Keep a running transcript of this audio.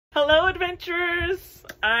Hello adventurers!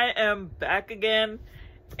 I am back again,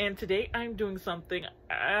 and today I'm doing something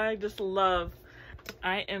I just love.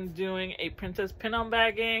 I am doing a princess pin-on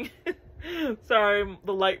bagging. Sorry,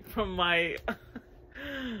 the light from my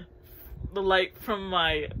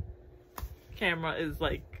camera is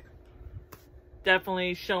like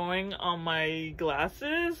definitely showing on my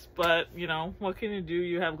glasses, but you know, what can you do?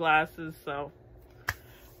 You have glasses, so.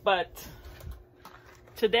 But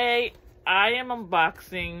today I am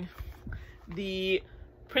unboxing the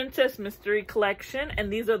Princess Mystery Collection,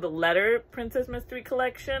 and these are the letter Princess Mystery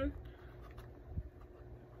Collection.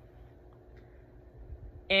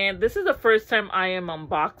 And this is the first time I am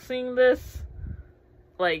unboxing this,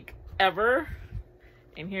 like, ever.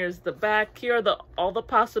 And here's the back. Here are all the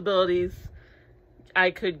possibilities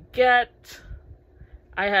I could get.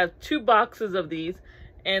 I have 2 boxes of these,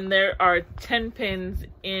 and there are 10 pins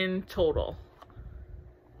in total.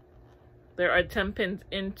 There are 10 pins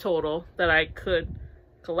in total that I could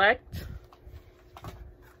collect.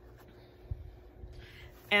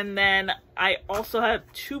 And then I also have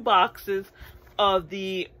 2 boxes of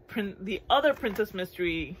the other Princess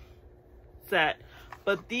Mystery set.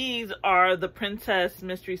 But these are the Princess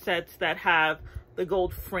Mystery sets that have the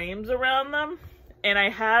gold frames around them. And I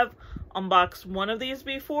have unboxed one of these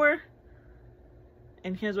before.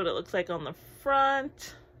 And here's what it looks like on the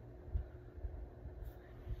front.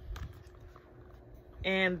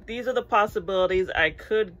 And these are the possibilities I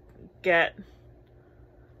could get.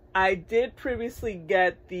 I did previously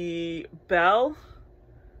get the Belle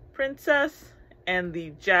Princess and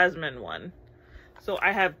the Jasmine one. So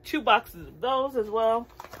I have 2 boxes of those as well.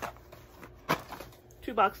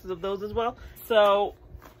 2 boxes of those as well. So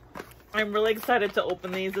I'm really excited to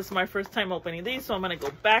open these. This is my first time opening these, so I'm going to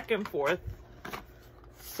go back and forth.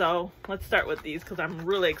 So let's start with these because I'm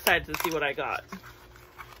really excited to see what I got.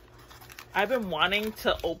 I've been wanting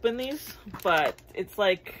to open these, but it's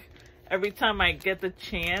like every time I get the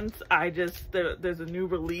chance, there's a new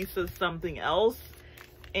release of something else,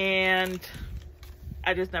 and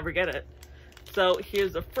I just never get it. So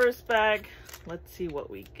here's the first bag. Let's see what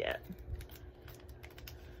we get.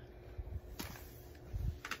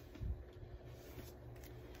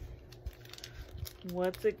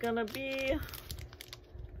 What's it gonna be?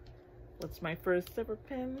 What's my first ever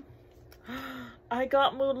pin? I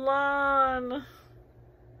got Mulan.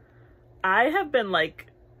 I have been like,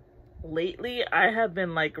 lately, I have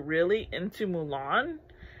been like really into Mulan.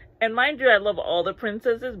 And mind you, I love all the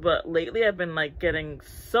princesses, but lately I've been like getting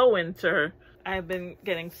so into her. I've been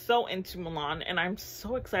getting so into Mulan, and I'm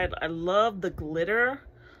so excited. I love the glitter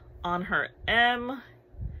on her M,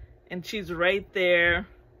 and she's right there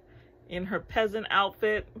in her peasant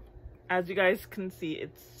outfit. As you guys can see,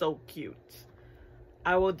 it's so cute.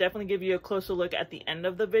 I will definitely give you a closer look at the end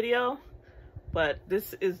of the video, but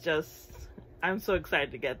this is just, I'm so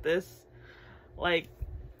excited to get this. Like,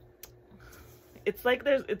 it's like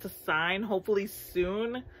it's a sign. Hopefully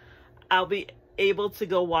soon I'll be able to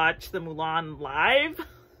go watch the Mulan live,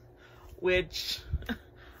 which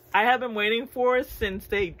I have been waiting for since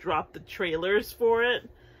they dropped the trailers for it,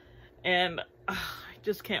 and I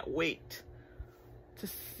just can't wait to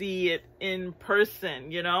see it in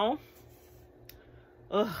person, you know?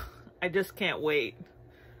 Ugh, I just can't wait.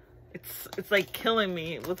 It's like killing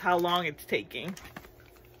me with how long it's taking.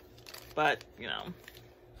 But, you know,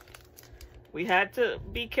 we had to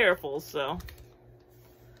be careful, so.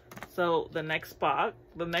 So the next bag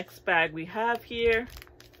we have here.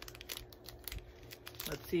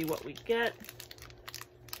 Let's see what we get.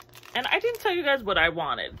 And I didn't tell you guys what I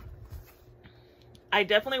wanted. I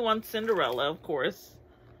definitely want Cinderella, of course.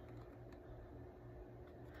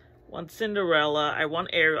 Want Cinderella. I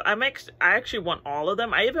want Ariel. I actually want all of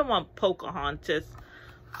them. I even want Pocahontas.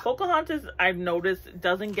 Pocahontas, I've noticed,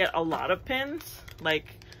 doesn't get a lot of pins. Like,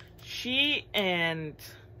 she and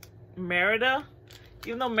Merida,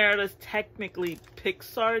 even though Merida's technically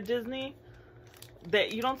Pixar Disney,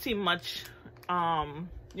 that you don't see much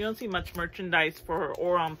merchandise for her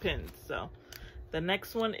or on pins. So the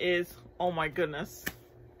next one is, oh my goodness.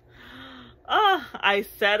 I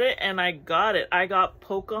said it and I got it. I got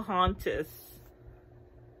Pocahontas.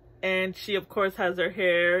 And she, of course, has her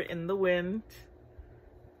hair in the wind.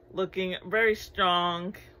 Looking very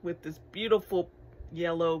strong with this beautiful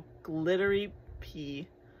yellow glittery pea.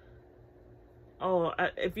 Oh,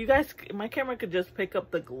 if you guys, my camera could just pick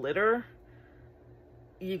up the glitter,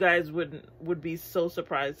 you guys would be so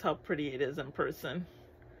surprised how pretty it is in person.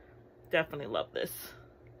 Definitely love this.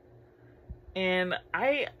 And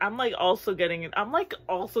I'm also getting into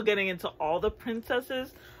all the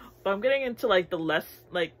princesses, but I'm getting into like the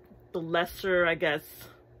lesser, I guess,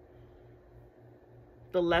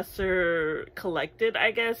 the lesser collected,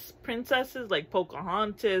 I guess, princesses like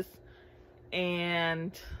Pocahontas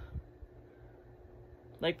and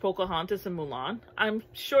Mulan. I'm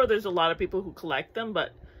sure there's a lot of people who collect them,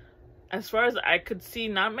 but as far as I could see,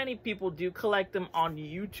 not many people do collect them on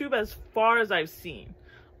YouTube as far as I've seen.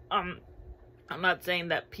 I'm not saying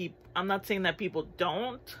that people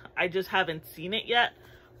don't. I just haven't seen it yet,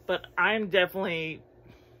 but I'm definitely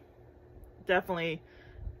I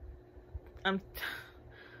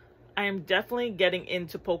am definitely getting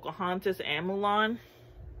into Pocahontas and Mulan.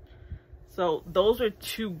 So those are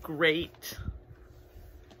two great.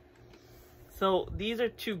 So these are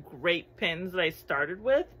two great pins that I started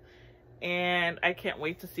with, and I can't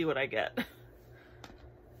wait to see what I get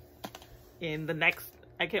in the next.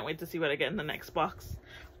 I can't wait to see what I get in the next box.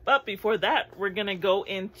 But before that, we're gonna go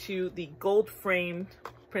into the gold framed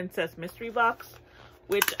Princess Mystery Box,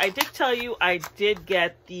 which I did tell you I did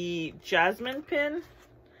get the Jasmine pin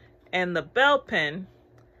and the Belle pin,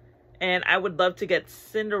 and I would love to get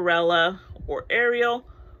Cinderella or Ariel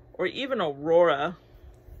or even Aurora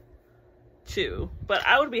too, but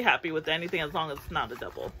I would be happy with anything as long as it's not a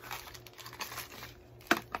double.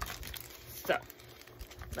 So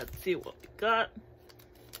let's see what we got.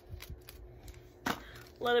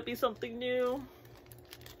 Let it be something new.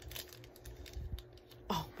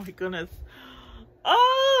 Oh my goodness.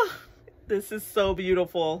 Oh, this is so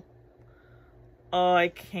beautiful. Oh, I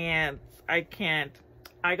can't. I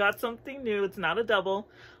got something new. It's not a double.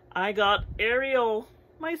 I got Ariel,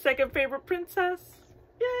 my second favorite princess.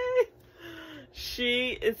 Yay!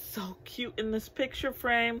 She is so cute in this picture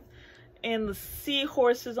frame. And the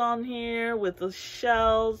seahorses on here with the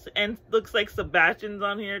shells. And looks like Sebastian's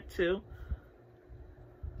on here too.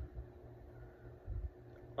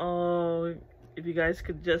 Oh, if you guys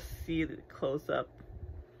could just see the close up.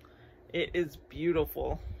 It is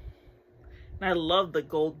beautiful. And I love the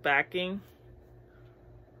gold backing.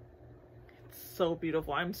 It's so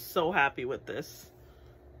beautiful. I'm so happy with this.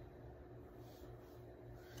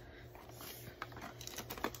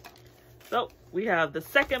 So we have the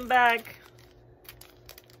second bag.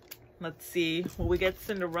 Let's see. Will we get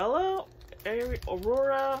Cinderella?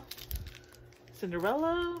 Aurora?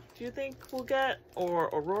 Cinderella, do you think we'll get? Or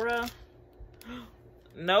Aurora?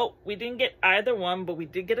 Nope, we didn't get either one, but we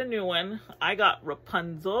did get a new one. I got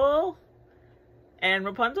Rapunzel. And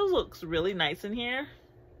Rapunzel looks really nice in here.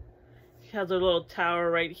 She has a little tower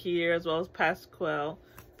right here, as well as Pascal.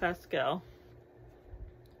 I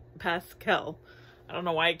don't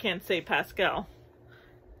know why I can't say Pascal.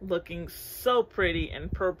 Looking so pretty in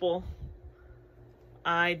purple.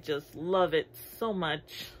 I just love it so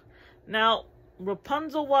much. Now,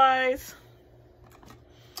 Rapunzel wise,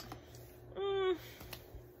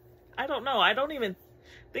 I don't know. I don't even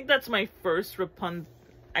think that's my first Rapunzel.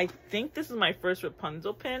 I think this is my first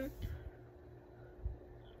Rapunzel pin.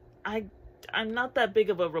 I'm not that big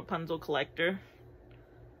of a Rapunzel collector.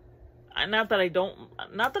 Not that I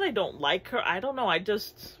don't like her. I don't know. I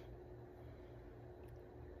just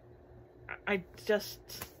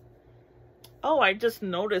oh, I just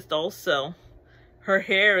noticed also her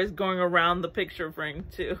hair is going around the picture frame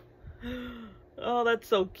too. Oh, that's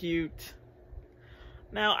so cute.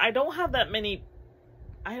 Now, I don't have that many.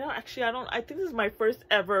 I think this is my first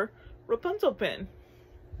ever Rapunzel pin.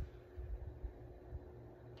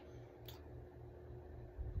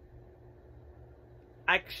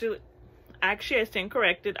 Actually, I stand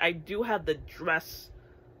corrected. I do have the dress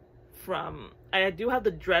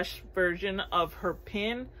version of her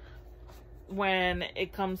pin when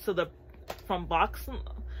it comes to the from box.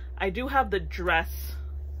 I do have the dress.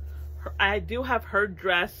 I do have her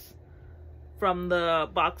dress from the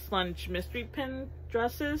Box Lunch mystery pin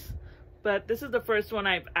dresses, but this is the first one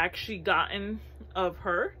I've actually gotten of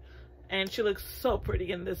her, and she looks so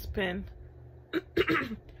pretty in this pin.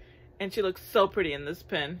 And she looks so pretty in this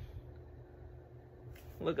pin.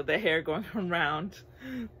 Look at the hair going around.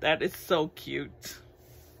 That is so cute.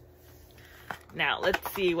 Now,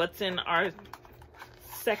 let's see what's in our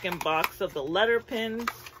second box of the letter pins.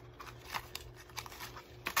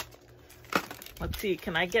 Let's see,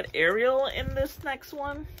 can I get Ariel in this next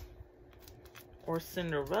one? Or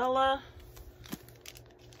Cinderella?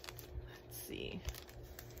 Let's see.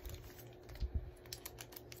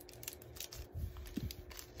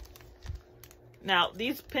 Now,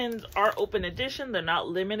 these pins are open edition. They're not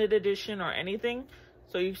limited edition or anything.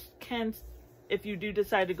 So you can, if you do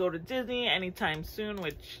decide to go to Disney anytime soon,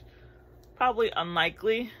 which probably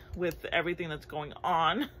unlikely with everything that's going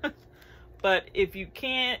on. But if you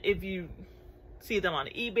see them on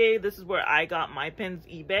eBay, this is where I got my pins,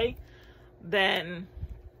 eBay, then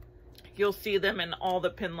You'll see them in all the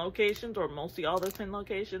pin locations, or mostly all the pin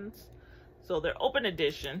locations. So they're open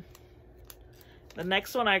edition. The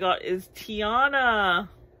next one I got is Tiana.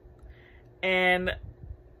 And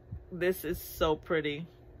this is so pretty.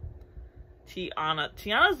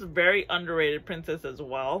 Tiana's a very underrated princess as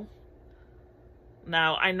well.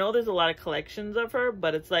 Now, I know there's a lot of collections of her,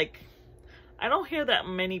 but it's like, I don't hear that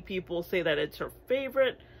many people say that it's her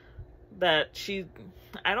favorite.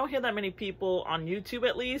 I don't hear that many people on YouTube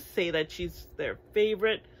at least say that she's their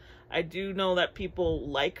favorite. I do know that people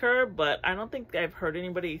like her, but I don't think I've heard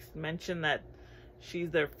anybody mention that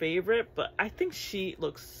she's their favorite. But I think she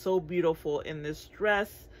looks so beautiful in this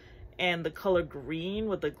dress, and the color green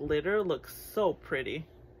with the glitter looks so pretty.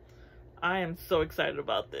 I am so excited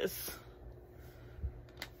about this.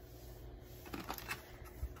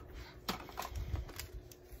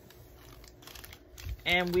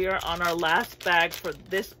 And we are on our last bag for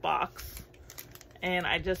this box. And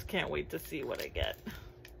I just can't wait to see what I get.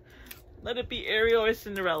 Let it be Ariel or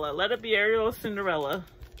Cinderella. Let it be Ariel or Cinderella.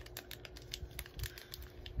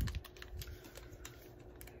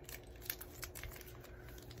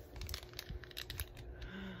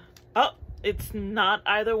 Oh, it's not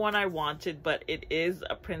either one I wanted, but it is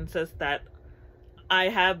a princess that I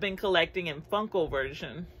have been collecting in Funko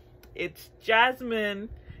version. It's Jasmine.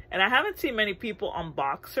 And I haven't seen many people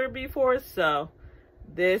unbox her before, so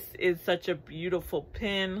this is such a beautiful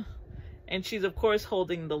pin. And she's, of course,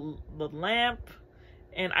 holding the lamp.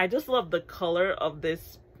 And I just love the color of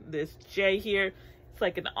this J here. It's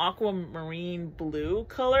like an aquamarine blue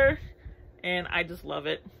color. And I just love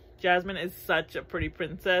it. Jasmine is such a pretty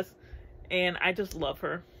princess. And I just love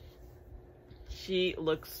her. She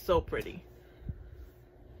looks so pretty.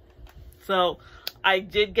 So I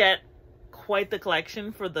did get quite the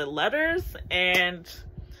collection for the letters, and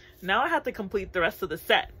now I have to complete the rest of the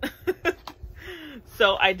set.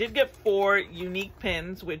 So I did get 4 unique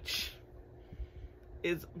pins, which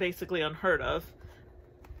is basically unheard of.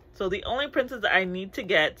 So the only princess I need to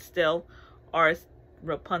get still are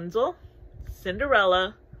Rapunzel,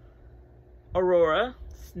 Cinderella, Aurora,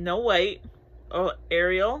 Snow White,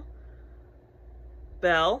 Ariel,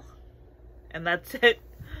 Belle, and that's it.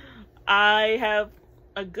 I have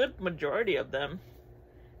a good majority of them.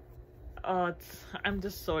 I'm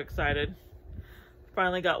just so excited.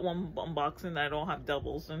 Finally got one unboxing that I don't have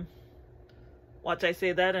doubles in. Watch I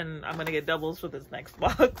say that and I'm gonna get doubles for this next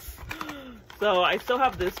box. So I still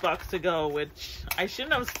have this box to go, which I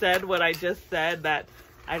shouldn't have said what I just said, that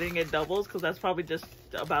I didn't get doubles, because that's probably just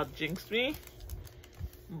about jinxed me.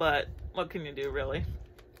 But what can you do, really?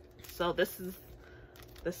 So this is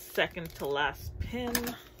the second to last pin.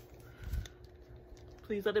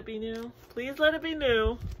 Please let it be new. Please let it be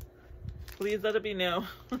new. Please let it be new.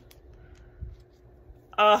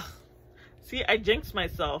 See, I jinxed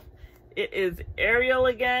myself. It is Ariel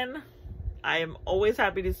again. I am always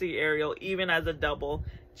happy to see Ariel, even as a double.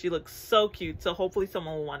 She looks so cute, so hopefully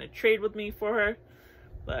someone will want to trade with me for her.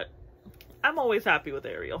 But I'm always happy with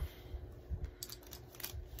Ariel.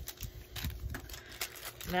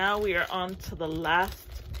 Now we are on to the last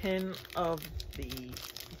pin of the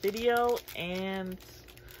video, and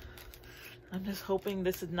I'm just hoping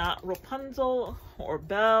this is not Rapunzel or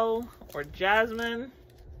Belle or Jasmine.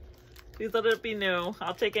 Please let it be new.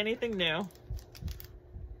 I'll take anything new.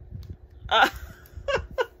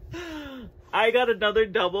 I got another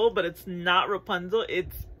double, but it's not Rapunzel,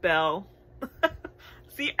 it's Belle.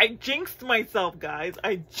 See, I jinxed myself, guys.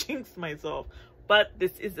 I jinxed myself. But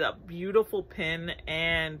this is a beautiful pin,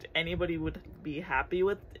 and anybody would be happy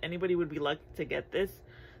with, anybody would be lucky to get this.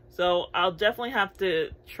 So I'll definitely have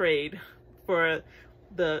to trade for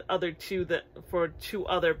the other two, for 2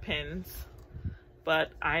 other pins.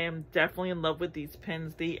 But I am definitely in love with these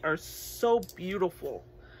pins. They are so beautiful.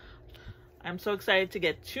 I'm so excited to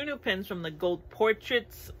get 2 new pins from the Gold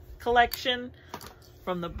Portraits collection.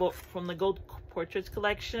 From the Gold Portraits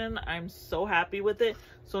collection. I'm so happy with it.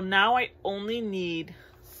 So now I only need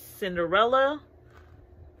Cinderella,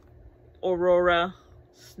 Aurora,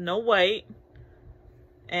 Snow White,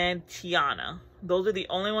 and Tiana. Those are the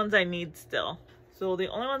only ones I need still. So the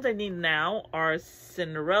only ones I need now are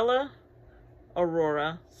Cinderella,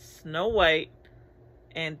 Aurora, Snow White,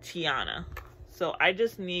 and Tiana. So I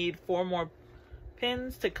just need 4 more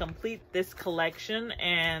pins to complete this collection,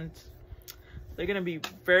 and they're gonna be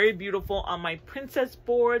very beautiful on my princess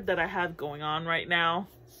board that I have going on right now.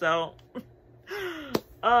 So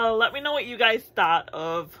let me know what you guys thought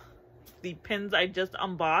of the pins I just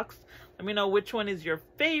unboxed. Let me know which one is your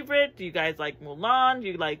favorite. Do you guys like Mulan? Do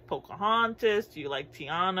you like Pocahontas? Do you like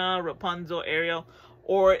Tiana, Rapunzel, Ariel?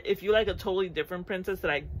 Or if you like a totally different princess that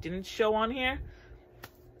I didn't show on here,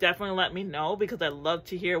 definitely let me know, because I love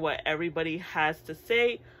to hear what everybody has to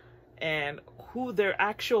say and who their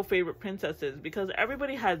actual favorite princess is, because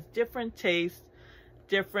everybody has different tastes,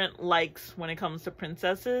 different likes when it comes to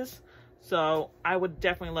princesses. So I would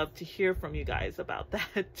definitely love to hear from you guys about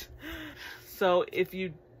that. So if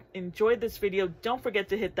you enjoyed this video, don't forget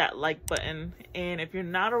to hit that like button, and if you're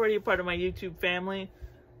not already a part of my YouTube family,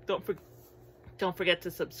 don't forget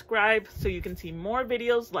to subscribe so you can see more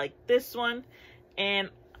videos like this one. And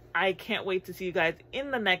I can't wait to see you guys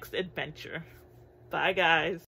in the next adventure. Bye guys.